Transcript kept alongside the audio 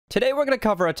Today we're going to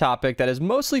cover a topic that is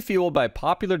mostly fueled by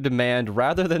popular demand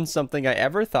rather than something I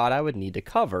ever thought I would need to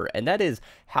cover, and that is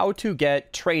how to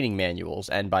get training manuals,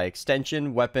 and by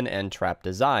extension, weapon and trap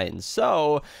designs.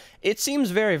 So, it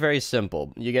seems very, very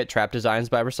simple. You get trap designs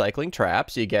by recycling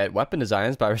traps, you get weapon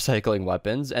designs by recycling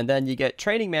weapons, and then you get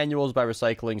training manuals by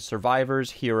recycling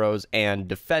survivors, heroes, and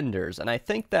defenders. And I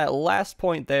think that last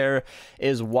point there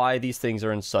is why these things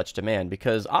are in such demand,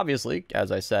 because obviously,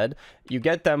 as I said, you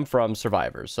get them from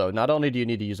survivors. So not only do you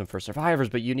need to use them for survivors,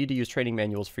 but you need to use training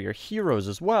manuals for your heroes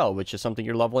as well, which is something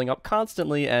you're leveling up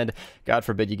constantly, and God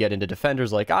forbid you get into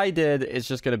defenders like I did, it's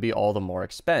just going to be all the more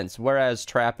expense. Whereas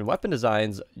trap and weapon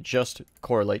designs just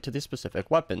correlate to the specific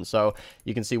weapon. So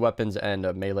you can see weapons and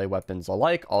melee weapons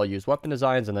alike all use weapon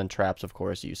designs, and then traps, of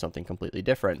course, use something completely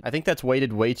different. I think that's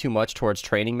weighted way too much towards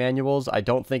training manuals. I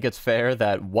don't think it's fair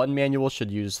that one manual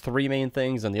should use 3 main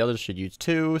things and the others should use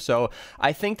 2. So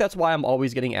I think that's why I'm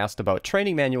always getting asked about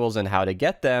training manuals and how to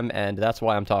get them, and that's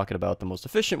why I'm talking about the most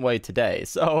efficient way today.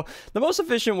 So the most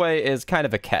efficient way is kind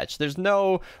of a catch. There's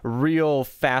no real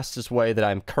fastest way that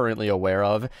I'm currently aware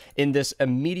of. In this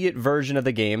immediate version of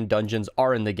the game, dungeons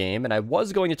are in the game, and I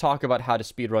was going to talk about how to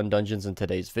speedrun dungeons in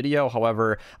today's video.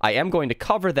 However, I am going to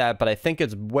cover that, but I think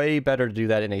it's way better to do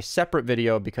that in a separate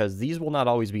video because these will not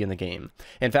always be in the game.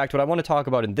 In fact, what I want to talk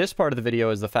about in this part of the video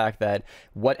is the fact that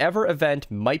whatever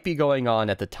event might be going on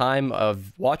at the time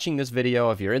of watching this video,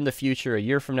 if you're in the future, a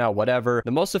year from now, whatever,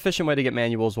 the most efficient way to get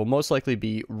manuals will most likely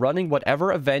be running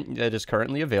whatever event that is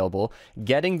currently available,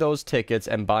 getting those tickets,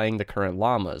 and buying the current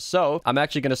llamas. So I'm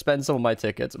actually going to spend some of my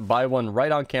tickets, buy one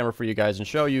right on camera for you guys, and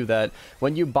show you that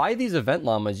when you buy these event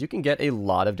llamas, you can get a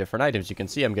lot of different items. You can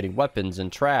see I'm getting weapons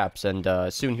and traps, and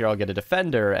soon here I'll get a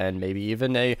defender and maybe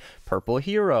even a purple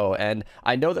hero. And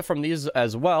I know that from these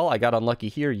as well, I got unlucky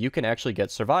here, you can actually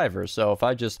get survivors. So if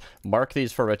I just mark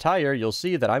these for retire, you'll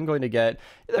see that I'm going to get,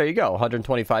 there you go,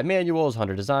 125 manuals,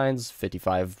 100 designs,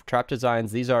 55 trap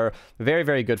designs. These are very,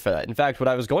 very good for that. In fact, what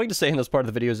I was going to say in this part of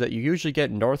the video is that you usually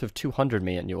get north of 200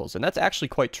 manuals, and that's actually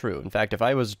quite true. In fact, if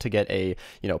I was to get a,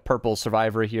 purple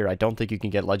survivor here, I don't think you can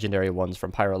get legendary ones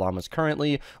from Pirate Llamas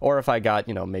currently, or if I got,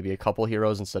 maybe a couple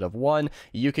heroes instead of one,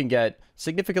 you can get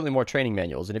significantly more training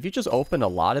manuals. And if you just open a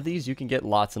lot of these, you can get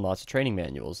lots and lots of training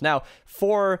manuals. Now,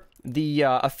 for the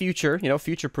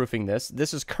future-proofing this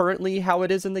is currently how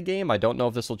it is in the game. I don't know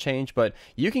if this will change, but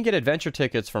you can get adventure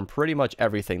tickets from pretty much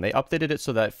everything. They updated it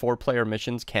so that 4-player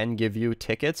missions can give you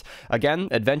tickets. Again,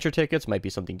 adventure tickets might be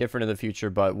something different in the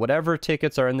future, but whatever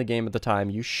tickets are in the game at the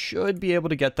time, you should be able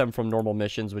to get them from normal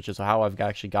missions, which is how I've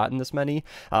actually gotten this many.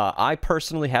 I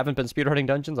personally haven't been speedrunning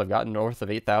dungeons. I've gotten north of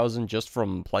 8,000 just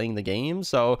from playing the game.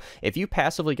 So if you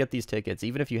passively get these tickets,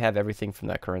 even if you have everything from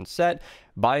that current set,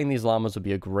 buying these llamas would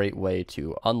be a great way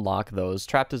to unlock those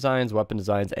trap designs, weapon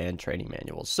designs, and training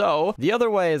manuals. So the other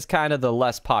way is kind of the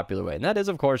less popular way, and that is,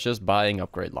 of course, just buying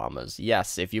upgrade llamas.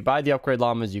 Yes, if you buy the upgrade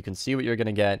llamas, you can see what you're going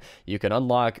to get. You can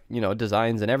unlock,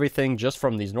 designs and everything just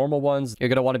from these normal ones. You're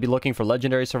going to want to be looking for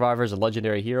legendary survivors and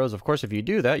legendary heroes. Of course, if you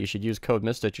do that, you should use code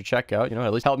Mista at your checkout.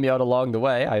 At least help me out along the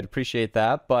way. I'd appreciate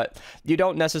that, but you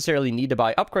don't necessarily need to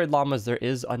buy upgrade llamas. There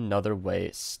is another way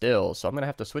still. So I'm going to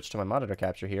have to switch to my monitor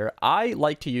capture here. I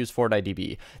like to use Fortnite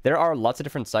DB. There are lots of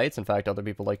different sites. In fact, other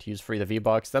people like to use free the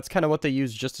V-Bucks. That's kind of what they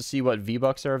use just to see what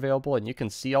V-Bucks are available, and you can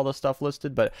see all the stuff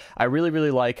listed, but I really, really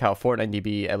like how Fortnite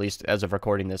DB, at least as of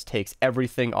recording this, takes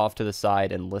everything off to the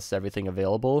side and lists everything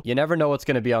available. You never know what's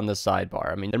going to be on this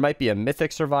sidebar. I mean, there might be a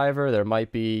mythic survivor, there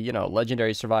might be,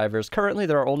 legendary survivors. Currently,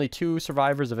 there are only 2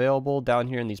 survivors available down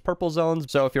here in these purple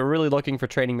zones, so if you're really looking for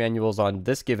training manuals on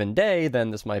this given day,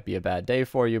 then this might be a bad day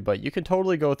for you, but you can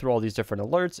totally go through all these different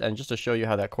alerts, and just to show you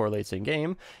how that correlates in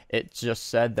game, it just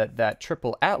said that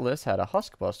triple atlas had a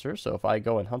huskbuster. So if I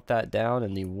go and hunt that down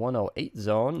in the 108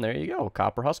 zone, there you go,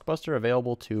 copper huskbuster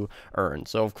available to earn.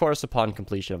 So of course, upon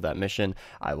completion of that mission,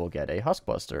 I will get a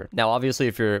huskbuster. Now obviously,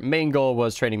 if your main goal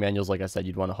was training manuals, like I said,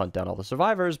 you'd want to hunt down all the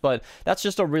survivors, but that's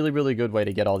just a really, really good way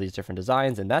to get all these different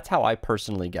designs, and that's how I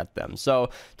personally get them. So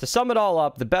to sum it all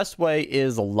up, the best way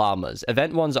is llamas.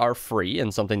 Event ones are free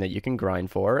and something that you can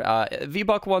grind for.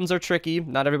 V-Buck ones are tricky.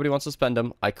 Not everybody wants to spend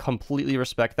them. I completely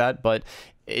respect that, but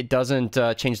it doesn't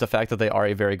change the fact that they are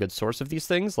a very good source of these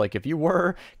things. Like, if you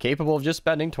were capable of just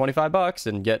spending 25 bucks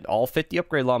and get all 50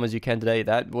 upgrade llamas you can today,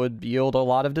 that would yield a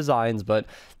lot of designs, but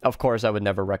of course I would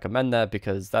never recommend that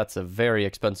because that's a very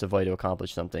expensive way to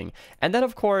accomplish something. And then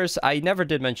of course, I never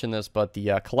did mention this, but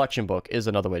the collection book is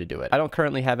another way to do it. I don't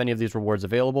currently have any of these rewards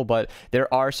available, but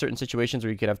there are certain situations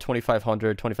where you can have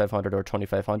 2,500, 2,500, or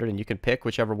 2,500, and you can pick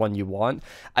whichever one you want.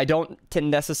 I don't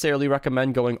necessarily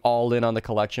recommend going all in on the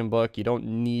collection book. You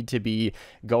don't need to be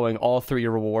going all through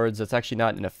your rewards. That's actually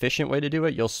not an efficient way to do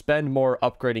it. You'll spend more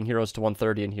upgrading heroes to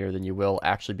 130 in here than you will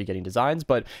actually be getting designs,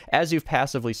 but as you've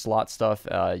passively slot stuff,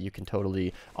 you can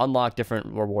totally unlock different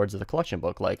rewards of the collection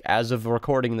book. Like, as of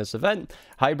recording this event,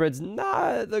 Hybrid's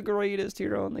not the greatest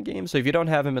hero in the game, so if you don't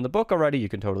have him in the book already, you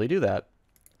can totally do that.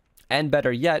 And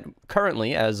better yet,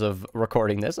 currently, as of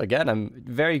recording this, again, I'm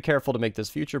very careful to make this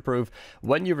future-proof.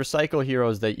 When you recycle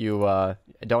heroes that you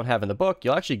don't have in the book,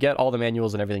 you'll actually get all the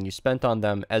manuals and everything you spent on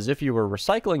them as if you were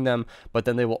recycling them, but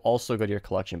then they will also go to your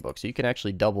collection book. So you can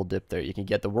actually double dip there. You can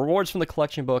get the rewards from the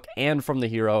collection book and from the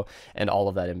hero and all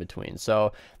of that in between.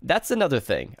 So that's another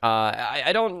thing.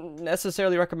 I don't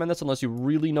necessarily recommend this unless you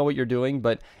really know what you're doing,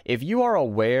 but if you are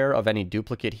aware of any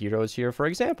duplicate heroes here, for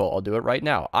example, I'll do it right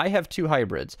now. I have 2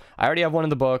 hybrids. I already have one in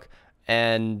the book,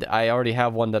 and I already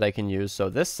have one that I can use.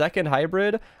 So this second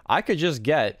hybrid, I could just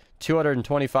get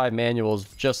 225 manuals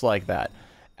just like that.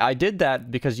 I did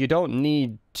that because you don't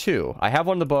need 2. I have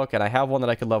one in the book, and I have one that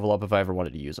I could level up if I ever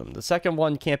wanted to use them. The second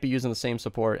one can't be used in the same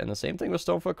support, and the same thing with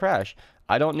Stonefoot Crash.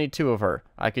 I don't need 2 of her.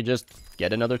 I could just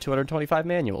get another 225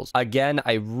 manuals. Again,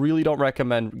 I really don't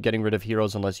recommend getting rid of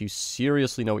heroes unless you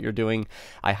seriously know what you're doing.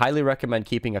 I highly recommend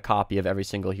keeping a copy of every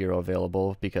single hero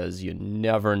available because you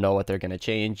never know what they're going to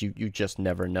change. You just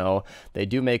never know. They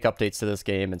do make updates to this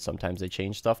game, and sometimes they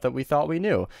change stuff that we thought we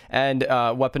knew. And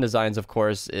weapon designs, of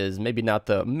course, is maybe not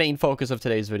the main focus of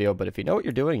today's video, but if you know what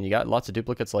you're doing, you got lots of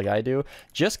duplicates like I do,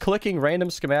 just clicking random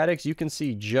schematics, you can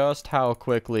see just how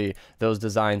quickly those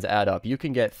designs add up. You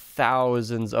can get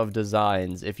thousands of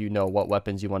designs if you know what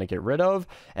weapons you want to get rid of,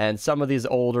 and some of these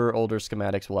older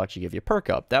schematics will actually give you perk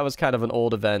up. That was kind of an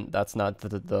old event. That's not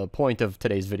the point of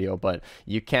today's video, but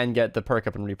you can get the perk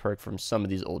up and reperk from some of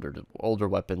these older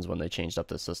weapons when they changed up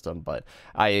the system. But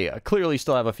I clearly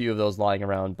still have a few of those lying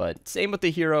around. But same with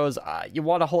the heroes. You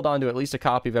want to hold on to at least a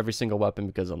copy of every single weapon,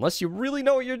 because unless you really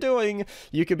know what you're doing,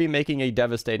 you could be making a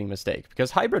devastating mistake.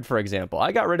 Because Hybrid, for example,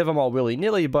 I got rid of them all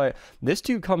willy-nilly, but this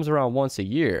dude comes around once a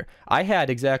year. I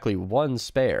had exactly 1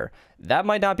 spare. That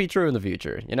might not be true in the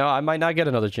future. You know, I might not get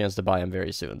another chance to buy them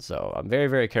very soon, so I'm very,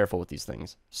 very careful with these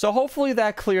things. So hopefully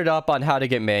that cleared up on how to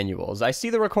get manuals. I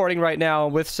see the recording right now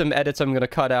with some edits I'm going to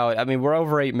cut out. I mean, we're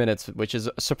over 8 minutes, which is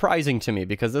surprising to me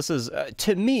because this is,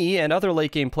 to me and other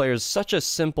late game players, such a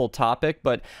simple topic,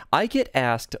 but I get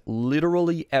asked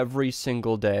literally every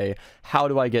single day, how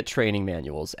do I get training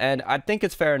manuals? And I think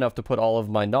it's fair enough to put all of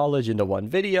my knowledge into one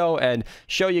video and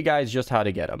show you guys just how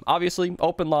to get them. Obviously,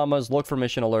 open llamas, look for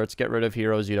mission alerts, get rid of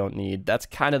heroes you don't need. That's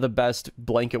kind of the best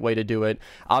blanket way to do it.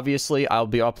 Obviously, I'll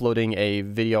be uploading a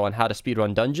video on how to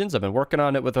speedrun dungeons. I've been working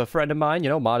on it with a friend of mine, you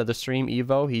know, mod of the stream,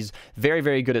 Evo. He's very,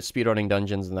 very good at speedrunning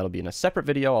dungeons, and that'll be in a separate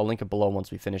video. I'll link it below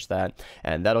once we finish that,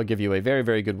 and that'll give you a very,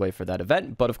 very good way for that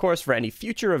event. But of course, for any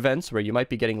future events where you might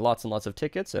be getting lots and lots of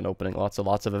tickets and opening lots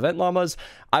of event llamas,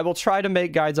 I will try to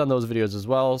make guides on those videos as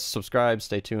well. Subscribe,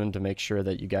 stay tuned to make sure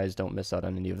that you guys don't miss out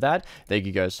on any of that. Thank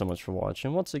you guys so much for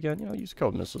watching. Once again, you know, use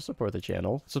code Mista, support the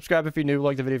channel. Subscribe if you're new,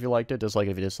 like the video if you liked it, dislike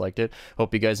it if you disliked it.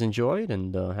 Hope you guys enjoyed,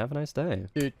 and have a nice day.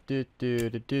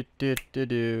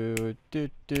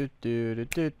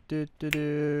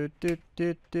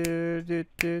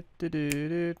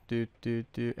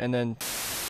 And then